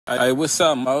Hey, what's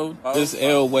up, Mo? This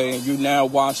Elway, and you now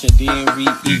watching DMV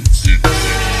Eatz.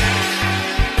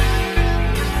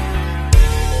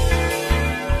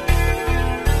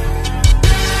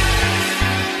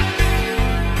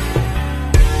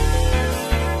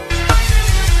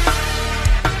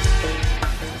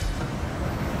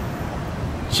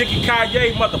 Chicken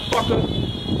Kanye,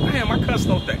 motherfucker. Damn, I cussed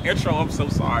off the intro. I'm so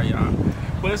sorry, y'all.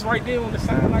 But it's right there on the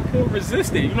sign. I couldn't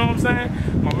resist it. You know what I'm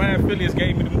saying? My man Phileas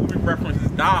gave me the movie references.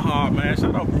 Die Hard, man.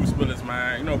 Shout out Bruce Willis,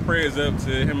 man. You know, prayers up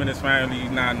to him and his family. He's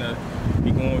not in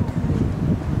he going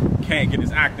through, can't get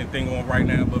his acting thing on right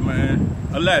now. But, man,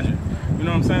 a legend. You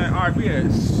know what I'm saying? All right, we had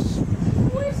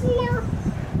Swizzler.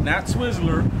 Not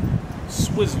Swizzler.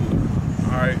 Swizzler.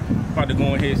 All right, about to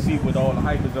go ahead and see what all the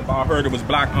hype is about. I heard it was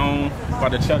black owned.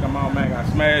 About to check them out, man. Got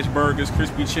smash burgers,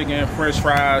 crispy chicken, french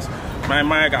fries.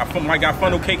 Man, got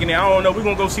funnel cake in there. I don't know. We're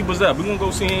going to go see what's up. We're going to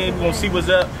go see him. We're going to see what's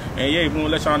up. And yeah, we're going to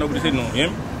let y'all know what it's hitting on. You hear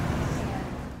me?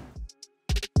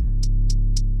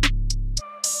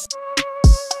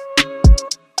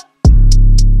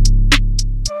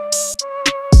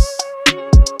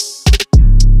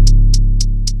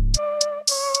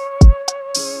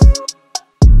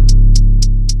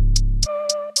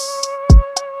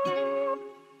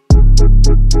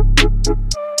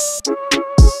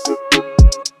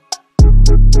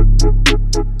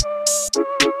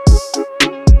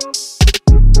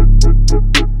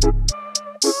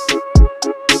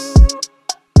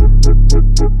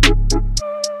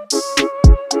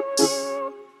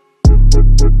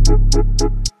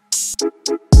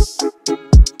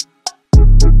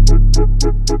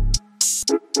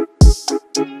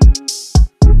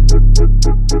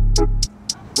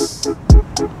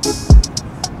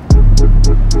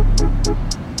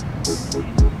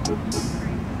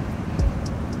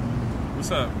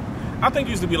 What's up? I think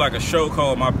it used to be like a show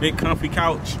called My Big Comfy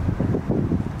Couch.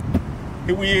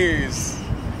 Here we is.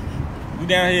 We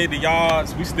down here at the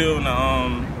yards. We still in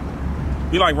the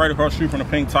we like right across the street from the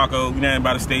Pink Taco. We down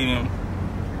by the stadium.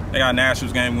 They got a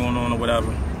Nationals game going on or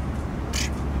whatever.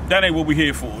 That ain't what we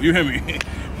here for. You hear me?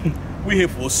 We here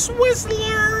for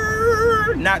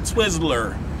Swizzler, not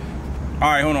Twizzler. All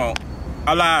right, hold on.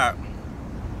 I lied.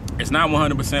 It's not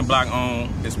 100% black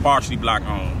owned. It's partially black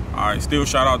owned. All right, still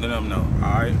shout out to them though.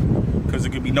 All right, because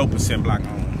it could be no percent black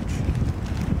owned.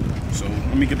 So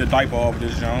let me get the diaper off of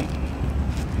this junk.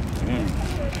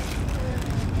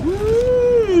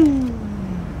 Woo!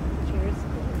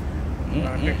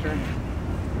 Picture.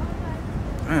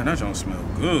 Man, that junk smell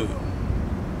good.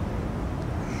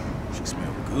 She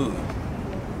smell good.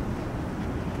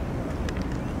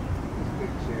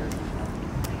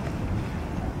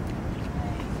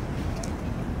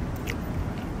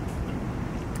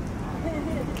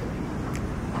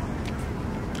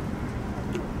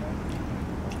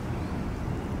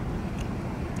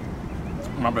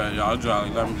 My bad, y'all. I dropped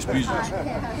 11 speeches.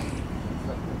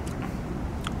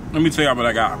 Let me tell y'all what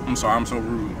I got. I'm sorry, I'm so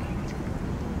rude.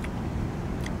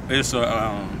 It's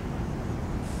a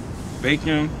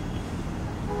bacon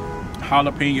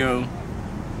jalapeno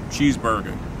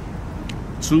cheeseburger,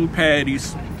 2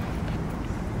 patties,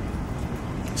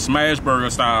 smash burger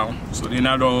style. So then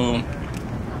that old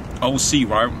OC,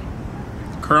 right?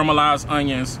 Caramelized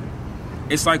onions.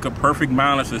 It's like a perfect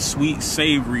balance of sweet,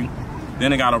 savory.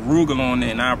 Then it got arugula on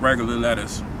it, not regular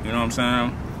lettuce. You know what I'm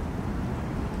saying?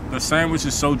 The sandwich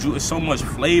is so juicy. It's so much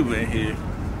flavor in here.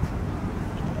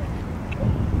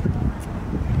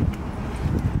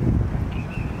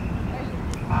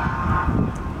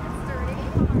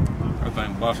 That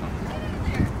thing busting.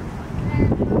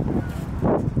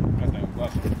 That thing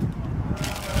busting.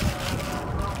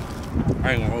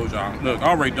 I ain't gonna hold y'all. Look, I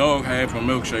already dog half a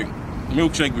milkshake.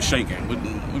 Milkshake was shaking. What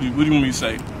do you want me to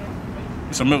say?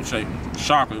 It's a milkshake.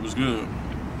 Chocolate. It was good.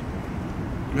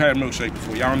 You had a milkshake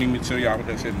before. Y'all don't need me to tell y'all what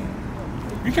that shit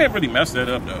is. You can't really mess that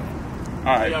up, though. All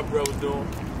right. What y'all bros doing?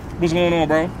 What's going on,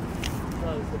 bro?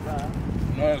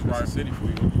 No, that's Riot City for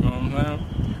you. You know what I'm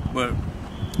saying? But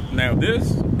now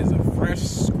this is a fresh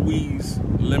squeezed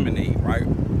lemonade, right?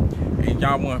 And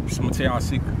y'all want, I'm gonna tell y'all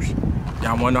secrets.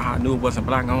 Y'all wanna know how I knew it wasn't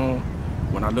black owned?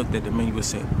 When I looked at the menu, it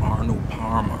said Arnold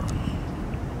Palmer.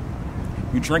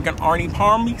 You drinking Arnie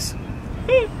Palmies?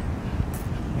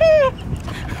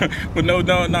 But no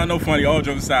funny, all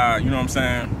jokes aside, you know what I'm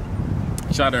saying?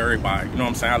 Shout out to everybody, you know what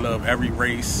I'm saying? I love every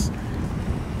race.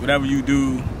 Whatever you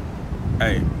do,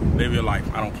 hey, live your life.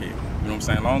 I don't care. You know what I'm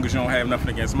saying? As long as you don't have nothing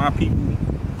against my people,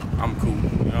 I'm cool.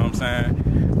 You know what I'm saying?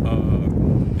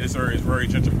 This area is very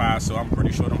gentrified, so I'm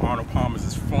pretty sure them Arnold Palmers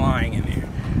is flying in there.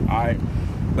 Alright.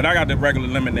 But I got the regular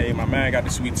lemonade. My man got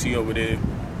the sweet tea over there.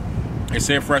 It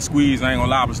said fresh squeeze. I ain't gonna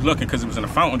lie, I was looking because it was in a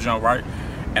fountain jump, right?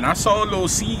 And I saw a little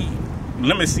seed,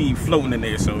 lemon seed floating in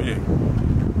there, so yeah.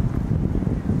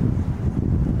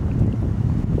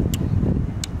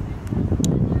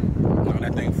 No,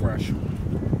 that thing fresh.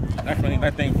 Definitely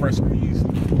that thing fresh squeezed.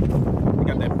 You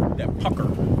got that pucker,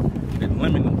 that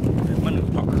lemon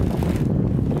pucker. You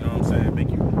know what I'm saying? Make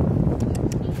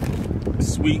you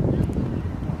sweet,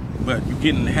 but you're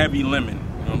getting heavy lemon. You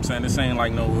know what I'm saying? This ain't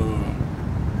like no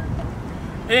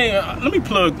hey, let me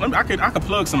plug. I could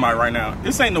plug somebody right now.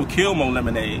 This ain't no Kilmo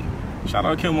lemonade. Shout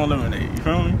out Kilmo lemonade. You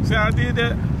feel me? See how I did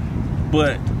that?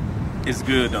 But it's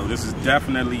good though. This is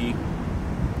definitely,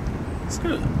 it's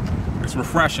good. It's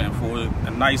refreshing for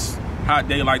a nice hot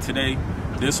day like today.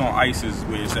 This on ice is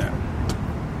where it's at.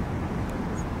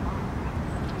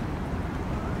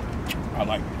 I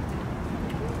like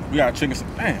it. We got chicken.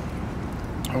 Damn.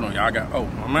 Hold on, y'all. I got. Oh,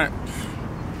 my man.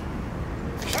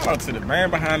 Shout out to the man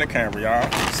behind the camera,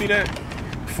 y'all. See that?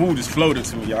 Food is floated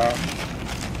to me, y'all.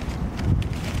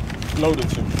 Floated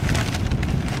to me.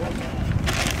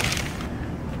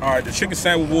 Alright, the chicken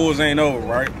sandwich wars ain't over,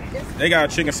 right? They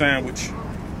got a chicken sandwich.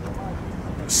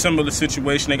 Similar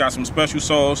situation. They got some special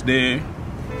sauce there.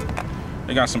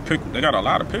 They got some pickles. They got a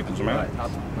lot of pickles, man.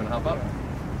 Wanna hop up?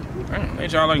 Damn,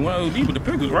 ain't y'all like one of those deep with the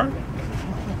pickles, right?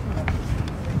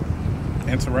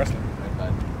 Interesting.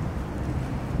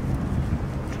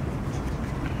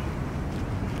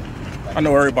 I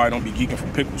know everybody don't be geeking for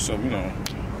pickles, so you know.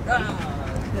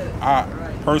 I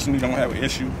personally don't have an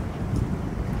issue. You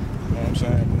know what I'm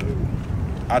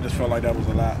saying? I just felt like that was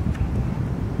a lot.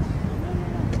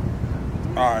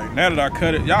 Alright, now that I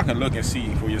cut it, y'all can look and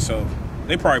see for yourself.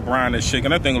 They probably brine this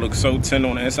chicken. That thing looks so tender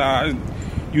on the inside.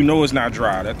 You know it's not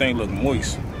dry. That thing look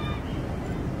moist.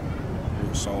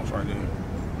 Little sauce right there.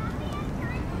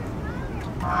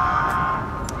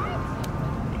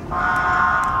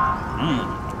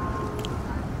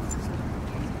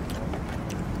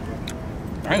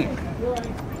 Dang.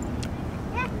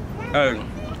 Hey,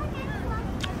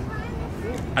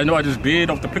 I know I just bid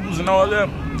off the pickles and all that.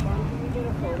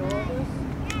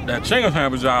 That chicken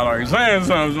sandwich out like saying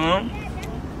something, son.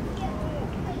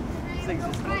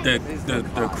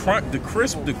 The crunch, the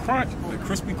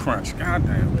crispy crunch.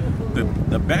 Goddamn,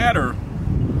 the batter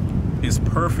is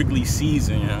perfectly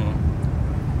seasoned. You know?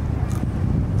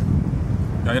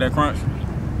 Y'all hear that crunch?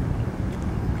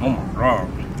 Oh my god!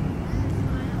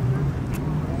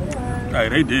 Hey,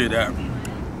 they did that.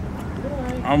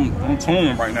 I'm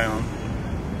torn right now.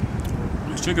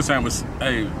 This chicken sandwich,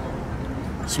 hey,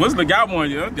 Swizzler got one,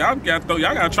 y'all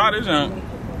gotta try this out.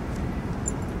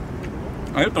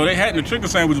 I thought they had the chicken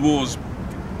sandwich wars.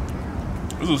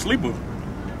 This was a sleeper.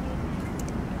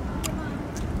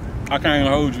 I can't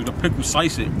even hold you. The pickle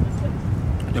slice it.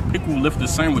 The pickle lift the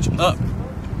sandwich up.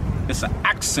 It's an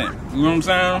accent. You know what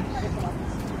I'm saying?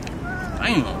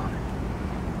 Damn.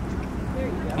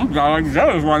 I'm like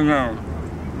jealous right now.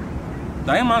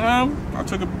 Damn, my man. I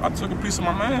took a piece of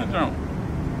my man down.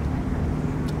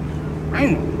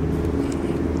 Damn.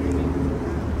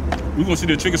 We're gonna see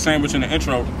the chicken sandwich in the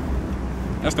intro.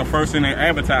 That's the first thing they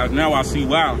advertise. Now I see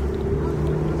why.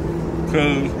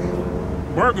 Cause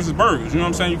burgers is burgers. You know what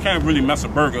I'm saying? You can't really mess a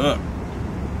burger up.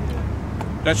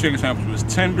 That chicken sandwich was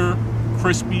tender,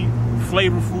 crispy,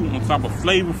 flavorful on top of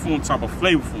flavorful on top of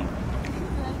flavorful.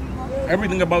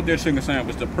 Everything about that chicken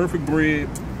sandwich, the perfect bread.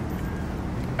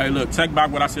 Hey, look, take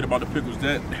back what I said about the pickles.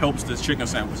 That helps this chicken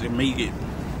sandwich.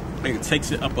 It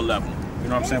takes it up a level. You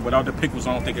know what I'm saying? Without the pickles,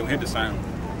 I don't think it would hit the same.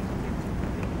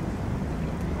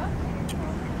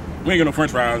 We ain't got no french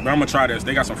fries, but I'm gonna try this.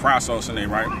 They got some fry sauce in there,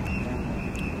 right?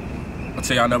 I'll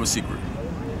tell y'all another secret.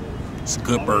 It's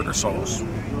good burger sauce.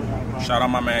 Shout out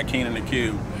my man Keenan the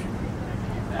Kid,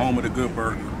 home of the good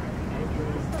burger.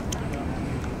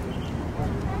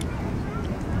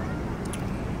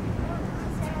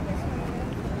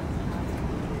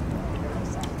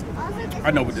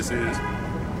 I know what this is.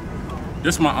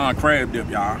 This is my aunt crab dip,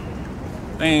 y'all.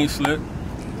 They ain't slick.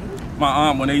 My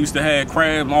aunt, when they used to have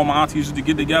crabs, all my aunties used to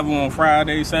get together on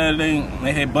Friday, Saturday, and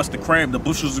they had bust the crab, the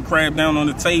bushels of crab down on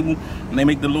the table, and they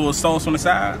make the little sauce on the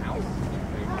side.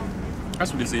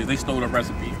 That's what this is. They stole the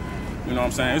recipe. You know what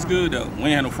I'm saying? It's good though. We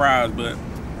ain't had no fries, but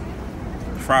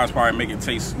the fries probably make it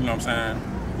taste, you know what I'm saying?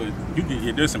 But you can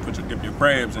get this and dip your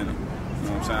crabs in it. You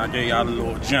know what I'm saying? I gave y'all a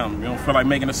little gem. You don't feel like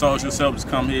making the sauce yourself, just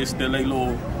come here, still a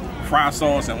little fry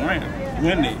sauce and wham.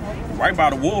 You in there. Right by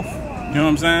the wolf. You know what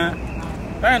I'm saying?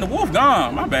 Man, the wolf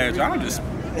gone. My bad, y'all. Just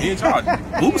did y'all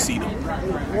boozy them.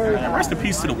 Man, rest in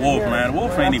peace to the wolf, man. The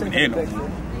wolf ain't even there no more.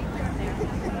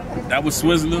 That was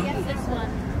Swizzler.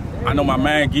 I know my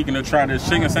man geeking to try this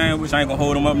chicken sandwich. I ain't gonna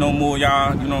hold him up no more,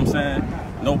 y'all. You know what I'm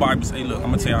saying? Nobody was, hey, look,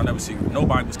 I'm gonna tell y'all another secret.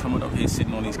 Nobody was coming up here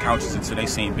sitting on these couches until they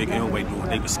seen Big Elway do it.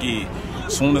 They were scared.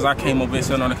 As soon as I came over and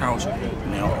sat on the couch,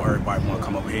 now everybody want to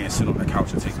come over here and sit on the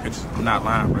couch and take pictures. I'm not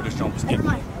lying, bro. This joint was empty.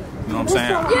 You know what I'm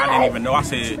saying? I didn't even know. I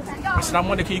said, I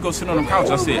wonder, can you go sit on the couch?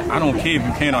 I said, I don't care if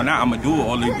you can or not. I'm going to do it.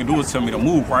 All you can do is tell me to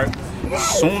move, right?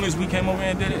 As soon as we came over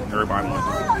and did it, everybody wanted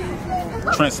to do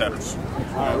it. Trendsetters. You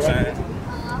know what I'm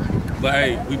saying? But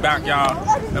hey, we back, y'all.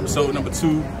 Episode number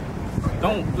 2.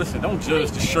 Don't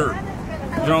judge the shirt.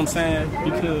 You know what I'm saying?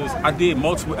 Because I did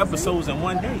multiple episodes in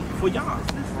one day for y'all.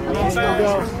 You know what I'm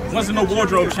saying? Wasn't no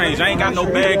wardrobe change. I ain't got no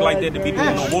bag like that to be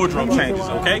doing no wardrobe changes,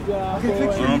 okay? You know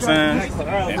what I'm saying?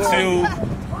 Until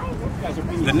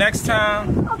the next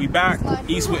time, we back.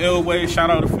 Eatz with Elway. Shout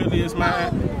out to Phillies,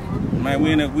 man. Man,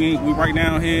 we right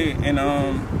down here, and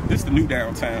this is the new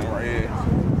downtown right here. You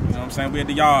know what I'm saying? We at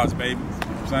the yards, baby. You know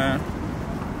what I'm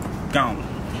saying?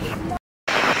 Gone.